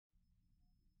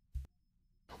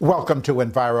Welcome to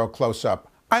Enviro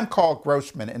Close-Up. I'm Carl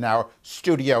Grossman in our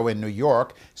studio in New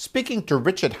York, speaking to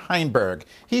Richard Heinberg.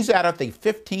 He's out at the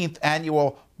 15th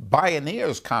Annual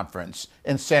Pioneers Conference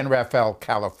in San Rafael,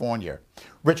 California.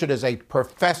 Richard is a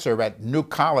professor at New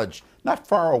College, not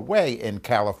far away in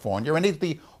California, and he's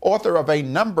the author of a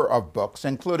number of books,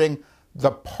 including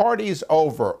The Party's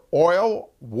Over: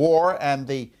 Oil, War, and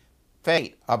the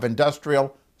Fate of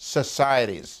Industrial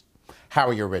Societies. How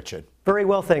are you, Richard? Very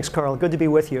well, thanks, Carl. Good to be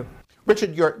with you.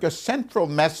 Richard, your central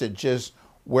message is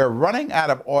we're running out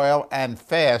of oil and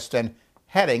fast and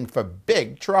heading for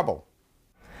big trouble.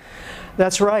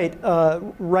 That's right.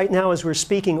 Right now, as we're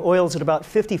speaking, oil's at about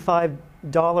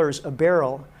 $55 a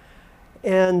barrel.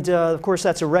 And of course,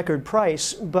 that's a record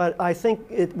price, but I think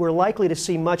we're likely to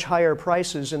see much higher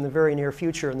prices in the very near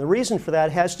future. And the reason for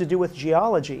that has to do with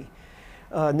geology.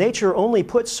 Nature only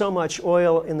puts so much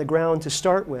oil in the ground to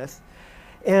start with.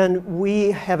 And we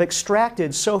have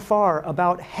extracted so far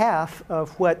about half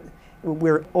of what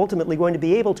we're ultimately going to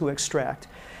be able to extract.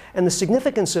 And the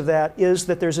significance of that is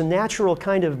that there's a natural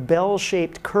kind of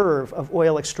bell-shaped curve of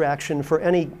oil extraction for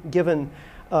any given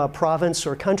province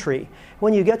or country.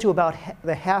 When you get to about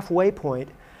the halfway point,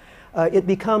 it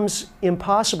becomes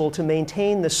impossible to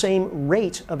maintain the same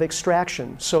rate of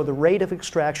extraction. So the rate of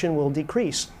extraction will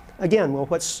decrease. Again, well,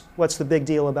 what's the big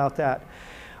deal about that?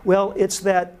 Well, it's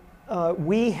that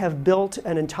we have built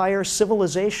an entire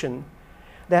civilization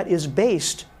that is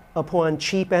based upon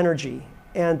cheap energy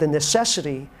and the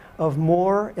necessity of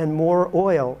more and more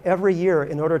oil every year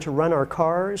in order to run our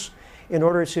cars, in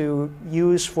order to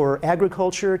use for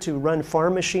agriculture, to run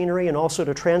farm machinery, and also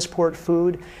to transport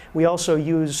food. We also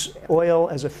use oil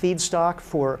as a feedstock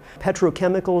for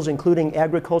petrochemicals, including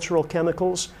agricultural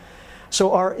chemicals.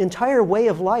 So our entire way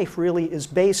of life really is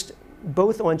based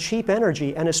both on cheap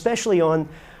energy and especially on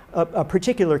a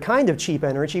particular kind of cheap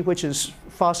energy, which is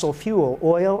fossil fuel,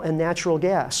 oil and natural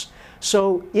gas.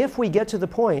 So if we get to the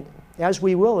point, as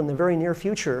we will in the very near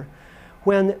future,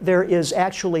 when there is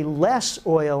actually less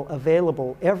oil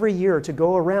available every year to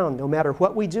go around, no matter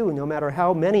what we do, no matter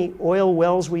how many oil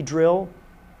wells we drill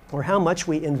or how much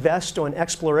we invest on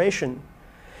exploration,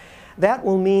 that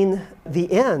will mean the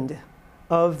end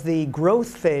of the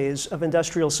growth phase of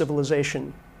industrial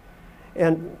civilization.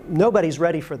 And nobody's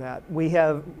ready for that. We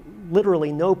have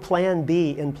literally no plan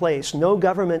B in place. No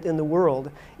government in the world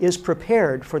is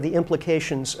prepared for the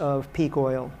implications of peak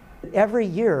oil. Every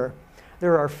year,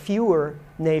 there are fewer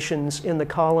nations in the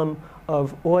column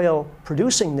of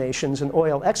oil-producing nations and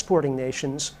oil-exporting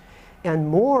nations, and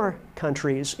more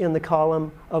countries in the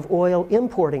column of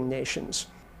oil-importing nations.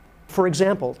 For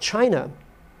example, China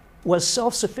was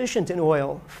self-sufficient in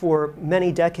oil for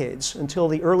many decades, until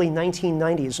the early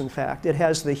 1990s, in fact. It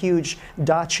has the huge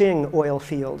Daqing oil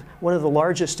field, one of the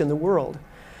largest in the world.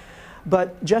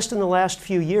 But just in the last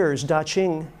few years,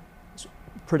 Daqing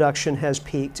production has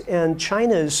peaked, and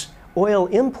China's oil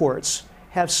imports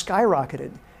have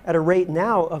skyrocketed at a rate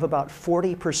now of about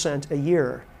 40% a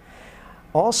year.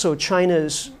 Also,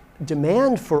 China's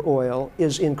demand for oil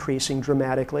is increasing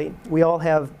dramatically. We all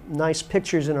have nice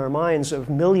pictures in our minds of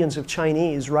millions of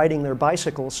Chinese riding their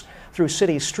bicycles through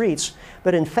city streets.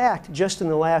 But in fact, just in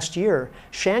the last year,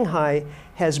 Shanghai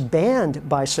has banned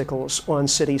bicycles on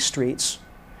city streets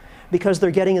because they're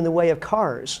getting in the way of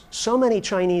cars. So many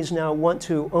Chinese now want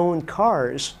to own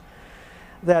cars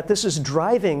that this is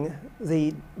driving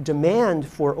the demand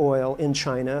for oil in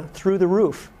China through the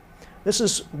roof. This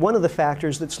is one of the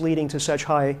factors that's leading to such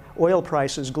high oil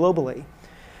prices globally.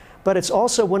 But it's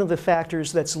also one of the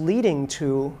factors that's leading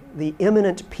to the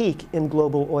imminent peak in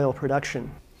global oil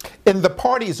production. In The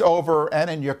Party's Over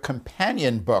and in your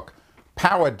companion book,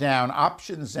 Powerdown: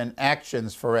 Options and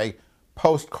Actions for a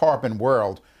Post-Carbon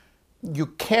World, you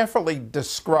carefully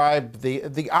describe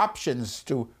the options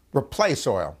to replace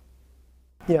oil.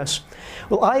 Yes.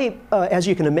 Well, as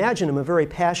you can imagine, I'm a very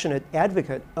passionate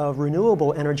advocate of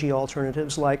renewable energy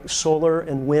alternatives like solar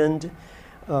and wind,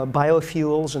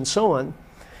 biofuels, and so on.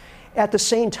 At the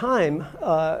same time,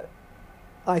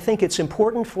 I think it's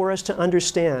important for us to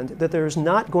understand that there's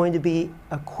not going to be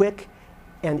a quick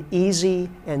and easy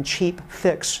and cheap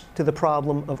fix to the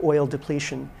problem of oil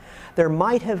depletion. There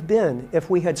might have been if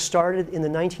we had started in the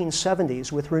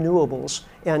 1970s with renewables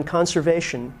and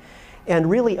conservation,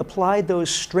 and really applied those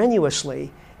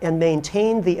strenuously and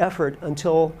maintained the effort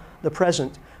until the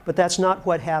present. But that's not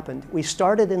what happened. We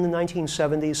started in the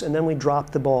 1970s and then we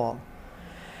dropped the ball.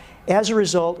 As a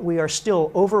result, we are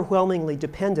still overwhelmingly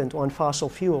dependent on fossil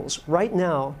fuels. Right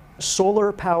now,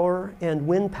 solar power and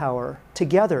wind power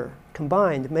together,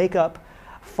 combined, make up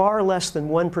far less than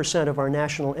 1% of our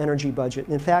national energy budget.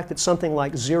 In fact, it's something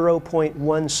like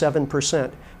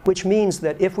 0.17%, which means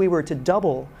that if we were to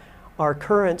double our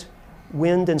current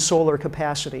wind and solar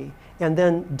capacity and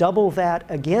then double that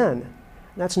again,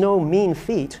 that's no mean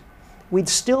feat, we'd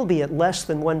still be at less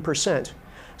than 1%.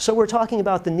 So we're talking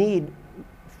about the need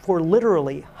for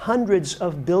literally hundreds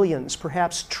of billions,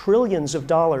 perhaps trillions of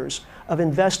dollars of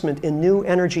investment in new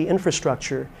energy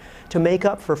infrastructure to make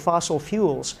up for fossil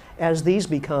fuels as these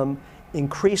become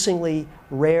increasingly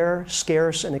rare,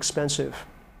 scarce, and expensive.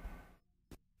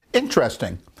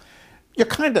 Interesting. You're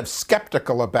kind of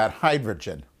skeptical about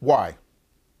hydrogen. Why?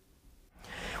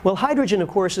 Well, hydrogen, of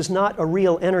course, is not a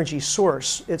real energy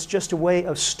source. It's just a way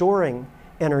of storing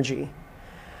energy,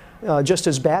 just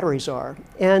as batteries are.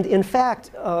 And in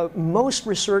fact, most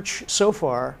research so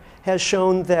far has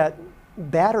shown that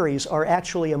batteries are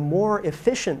actually a more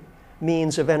efficient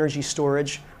means of energy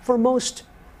storage for most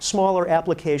smaller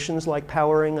applications like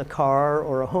powering a car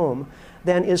or a home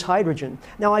than is hydrogen.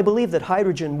 Now, I believe that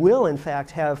hydrogen will, in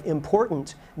fact, have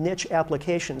important niche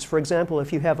applications. For example,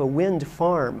 if you have a wind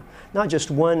farm, not just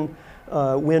one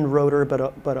wind rotor,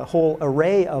 but a whole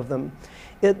array of them,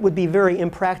 it would be very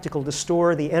impractical to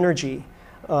store the energy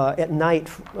at night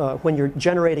when you're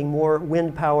generating more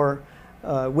wind power,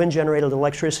 wind-generated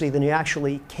electricity than you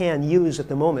actually can use at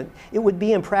the moment. It would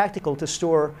be impractical to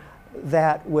store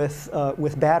that with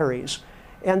batteries.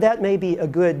 And that may be a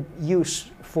good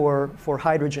use for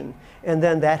hydrogen. And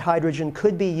then that hydrogen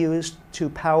could be used to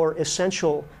power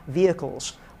essential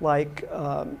vehicles like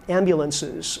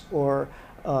ambulances or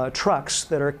trucks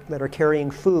that are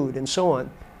carrying food and so on.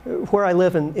 Where I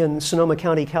live in Sonoma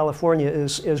County, California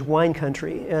is wine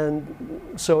country, and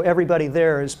so everybody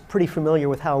there is pretty familiar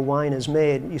with how wine is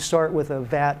made. You start with a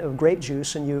vat of grape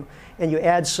juice and you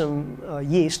add some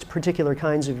yeast, particular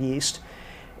kinds of yeast,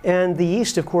 and the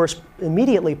yeast, of course,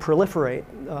 immediately proliferate.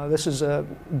 This is a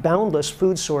boundless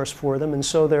food source for them, and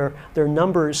so their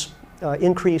numbers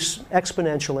increase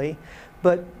exponentially.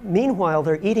 But meanwhile,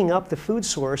 they're eating up the food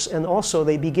source, and also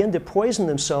they begin to poison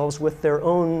themselves with their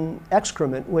own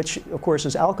excrement, which, of course,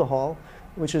 is alcohol,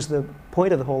 which is the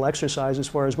point of the whole exercise as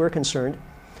far as we're concerned.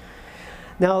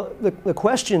 Now, the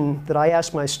question that I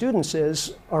ask my students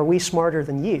is, are we smarter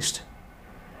than yeast?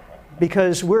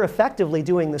 Because we're effectively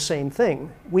doing the same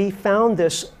thing. We found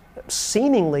this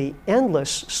seemingly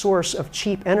endless source of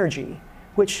cheap energy,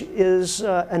 which is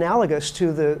analogous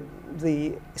to the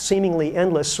seemingly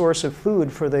endless source of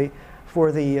food for the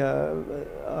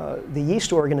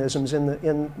yeast organisms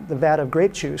in the vat of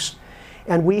grape juice.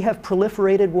 And we have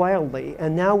proliferated wildly,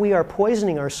 and now we are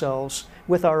poisoning ourselves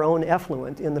with our own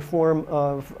effluent in the form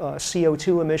of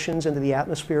CO2 emissions into the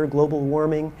atmosphere, global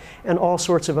warming, and all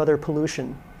sorts of other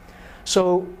pollution.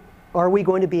 So are we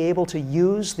going to be able to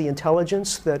use the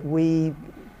intelligence that we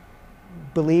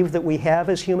believe that we have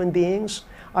as human beings?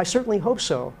 I certainly hope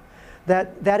so.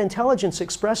 That intelligence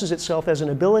expresses itself as an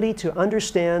ability to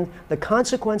understand the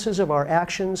consequences of our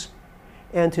actions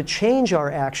and to change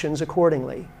our actions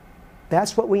accordingly.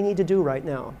 That's what we need to do right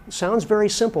now. It sounds very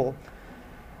simple,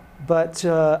 but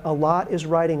a lot is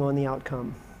riding on the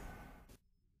outcome.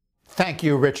 Thank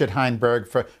you, Richard Heinberg,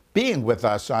 for being with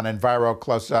us on Enviro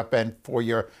Close-Up and for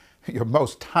your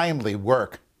most timely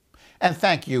work. And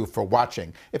thank you for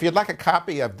watching. If you'd like a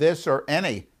copy of this or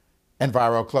any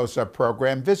Enviro Close-Up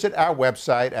program, visit our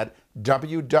website at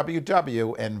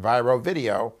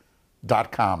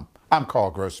www.envirovideo.com. I'm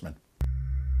Carl Grossman.